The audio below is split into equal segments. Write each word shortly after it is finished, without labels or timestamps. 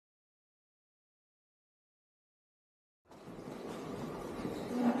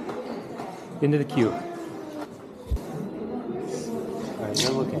Into the queue. Alright,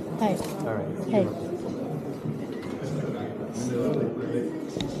 you're looking. Hey. Alright, Hey.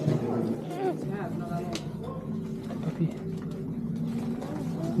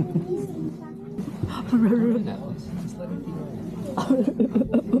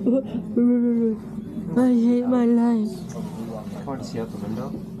 I hate my life. Can't see out the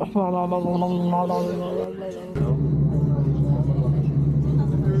window.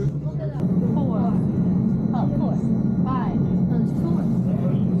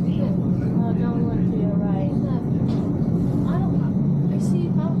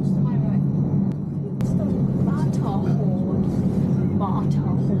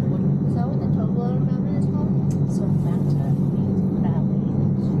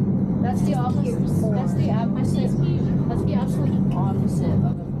 That's the absolute opposite of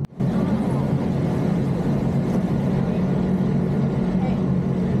a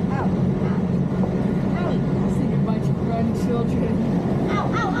grandchildren. Ow,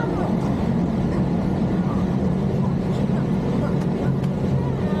 ow, ow, ow.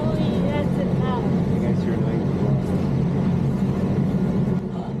 Owie, that's an ow. You guys are annoying.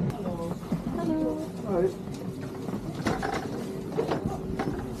 Hello. Hello. Hi.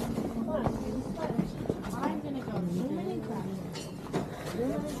 I'm gonna go swimming crab.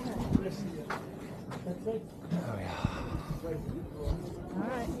 Oh yeah.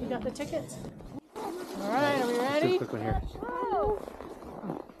 Alright, you got the tickets? Alright, are we ready? Just a quick one here. Whoa!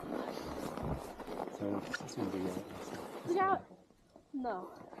 So this one's big. Look out! No.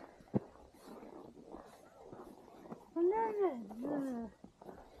 I'm nervous.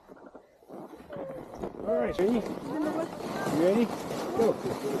 Alright, ready? You ready? Go.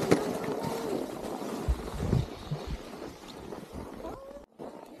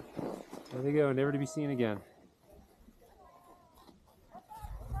 There they go, never to be seen again.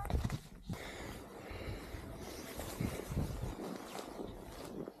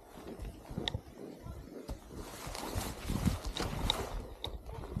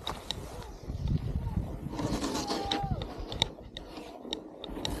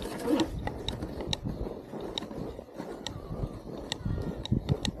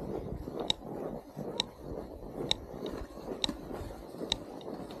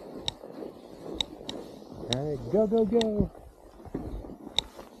 Alright, go, go, go!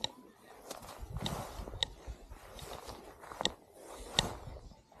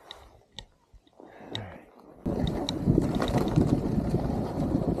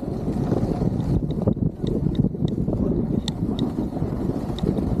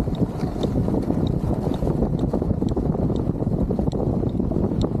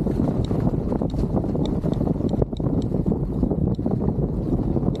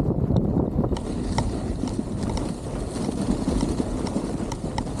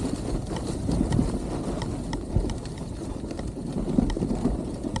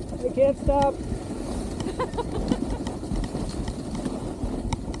 Can't stop.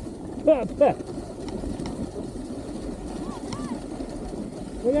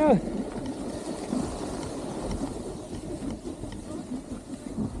 Look out.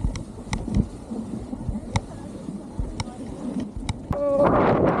 Oh.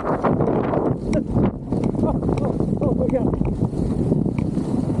 Oh my God.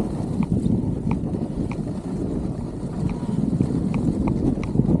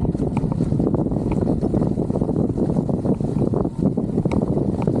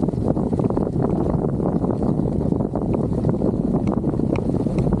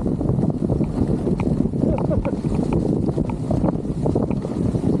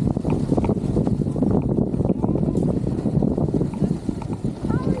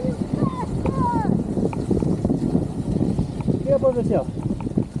 Get up on this hill.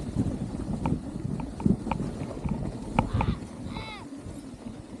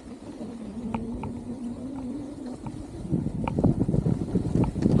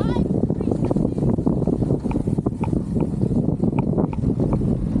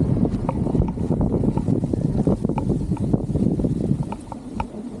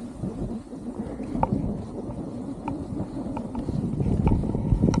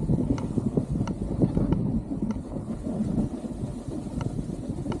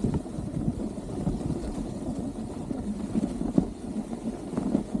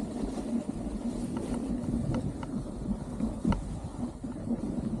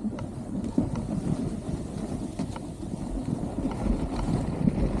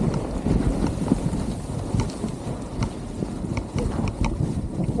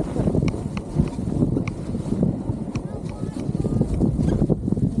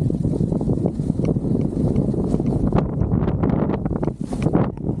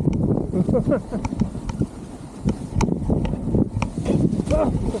 I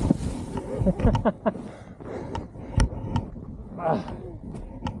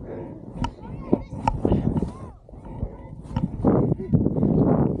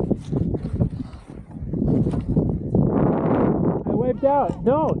wiped out.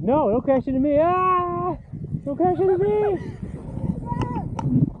 No, don't crash into me. Ah! Don't crash into me.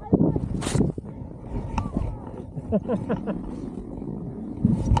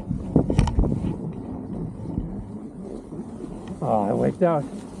 Oh, I wiped out.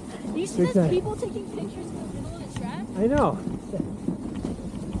 You see those people taking pictures in the middle of the track? I know.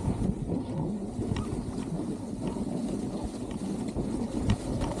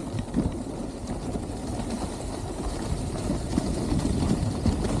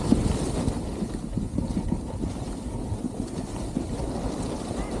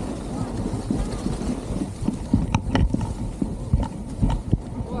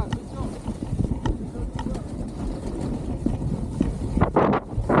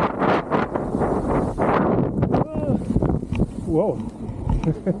 Whoa.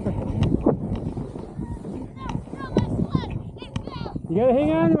 You gotta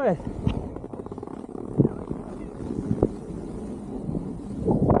hang on to it.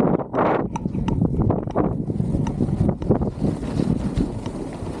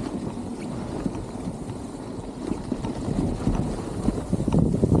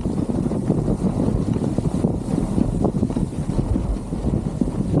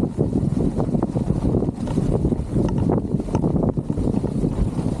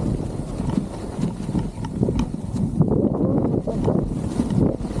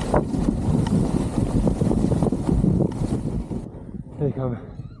 They come.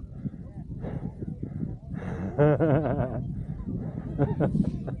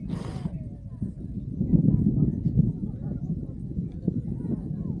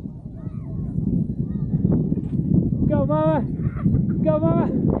 Go, mama! Go, mama!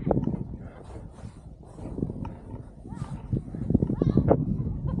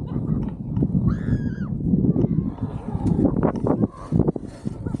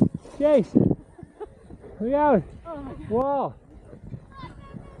 Chase! Look out! Wall!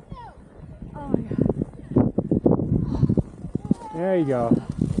 There you go.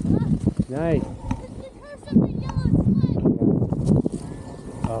 Nice.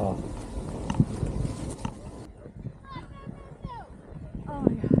 Oh.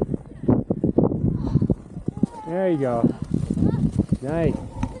 There you go. Nice.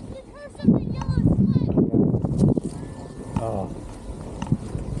 Oh.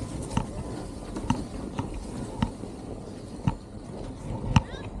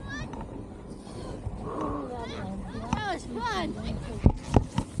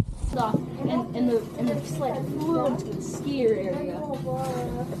 And the sled flew into the skier area.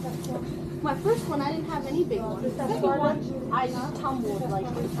 My first one, I didn't have any big ones. The second one, I tumbled like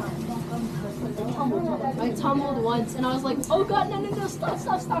 3 times. I tumbled once, and I was like, oh god, no, stop.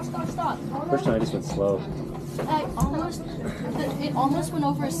 First time I just went slow. It almost went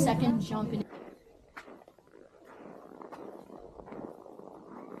over a second jump. And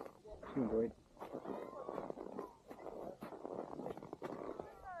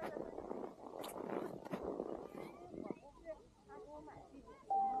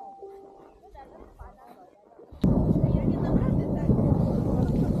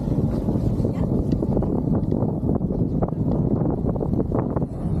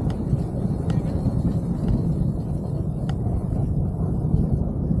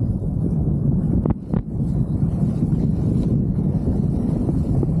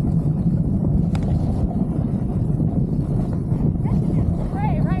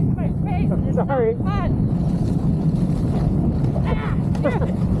Sorry. Sorry.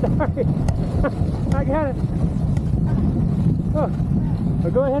 I got it. Oh,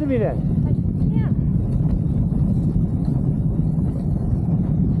 well, go ahead of me then.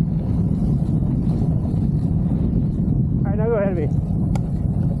 All right, now go ahead of me.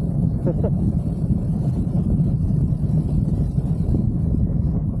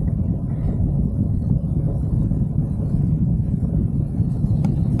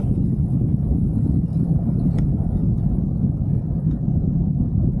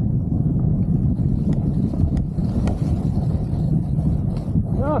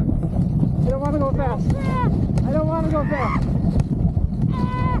 I don't want to go fast. I don't want to go fast.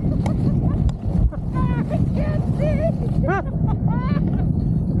 I can't see.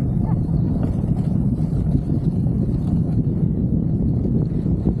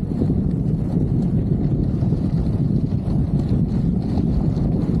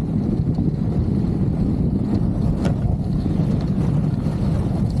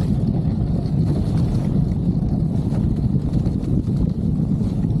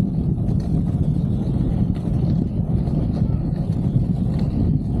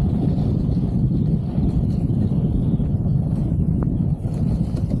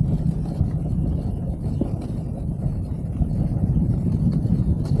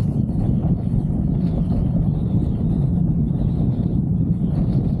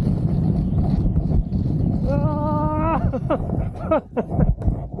 I'm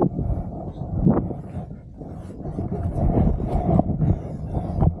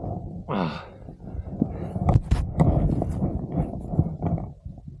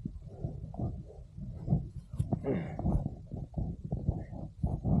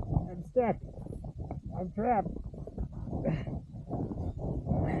stuck. I'm trapped.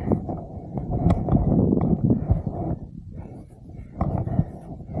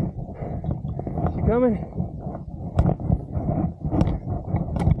 She coming?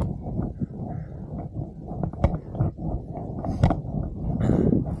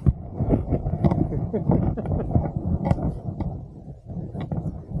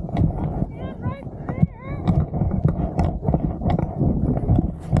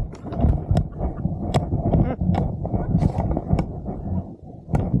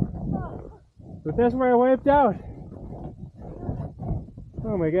 But that's where I wiped out.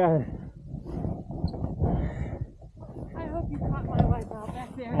 Oh my god. I hope you caught my wipe out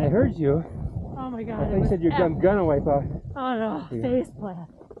back there. I heard you. Oh my god. I thought you said you're gonna wipe out. Oh no, Yeah. face plant.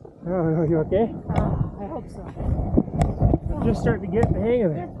 Oh no, you okay? Oh, I hope so. I'm just starting to get the hang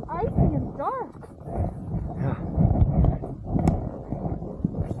of it. It's icy and dark. Yeah.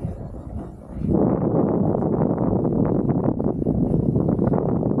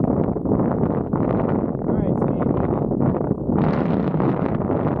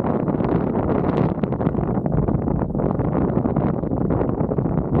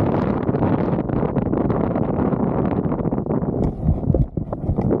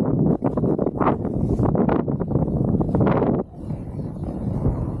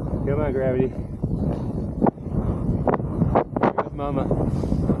 Come on, Gravity. Here goes Mama.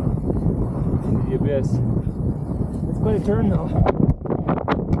 Into the abyss. It's quite a turn though.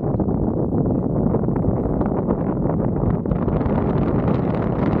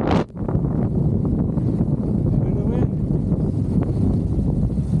 In the wind.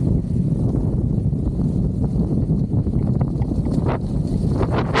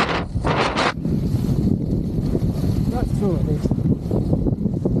 Not too much.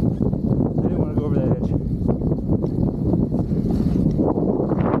 Over that edge.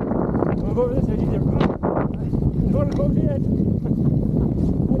 I'll go over this edge either. I don't want to go over the edge. I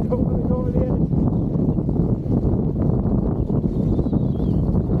don't want to go over the edge.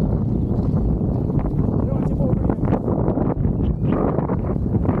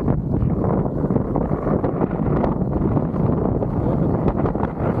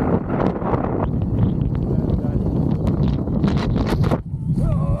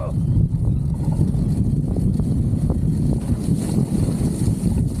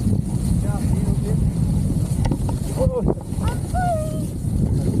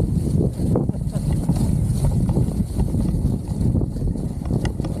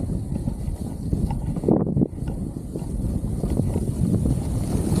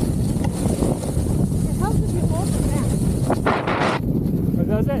 I don't want to tip over either.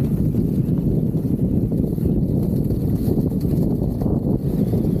 That's it.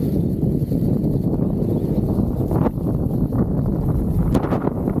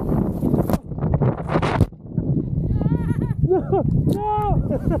 No!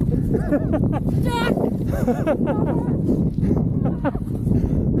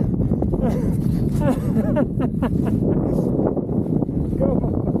 Go!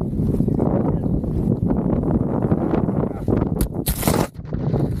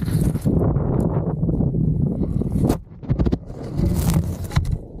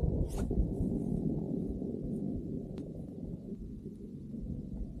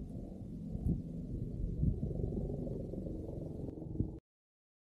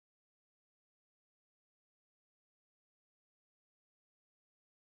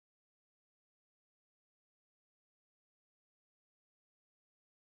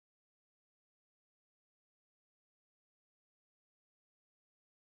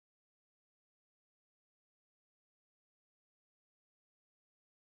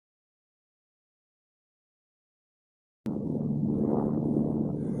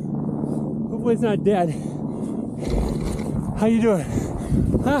 Hopefully it's not dead. How you doing?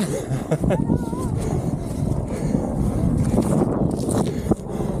 Huh?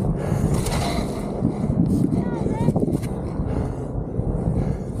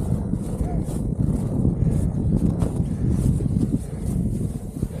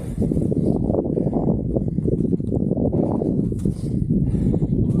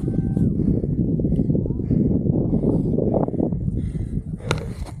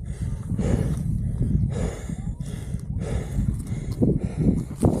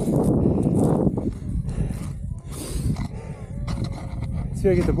 See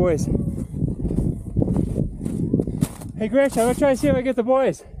if I get the boys. Hey, Gretchen, I'm gonna try to see if I get the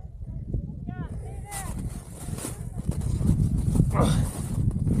boys. Yeah, stay there.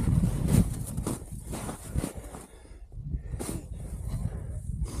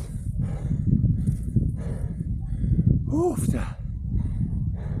 Oof.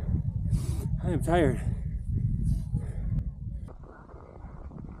 I am tired.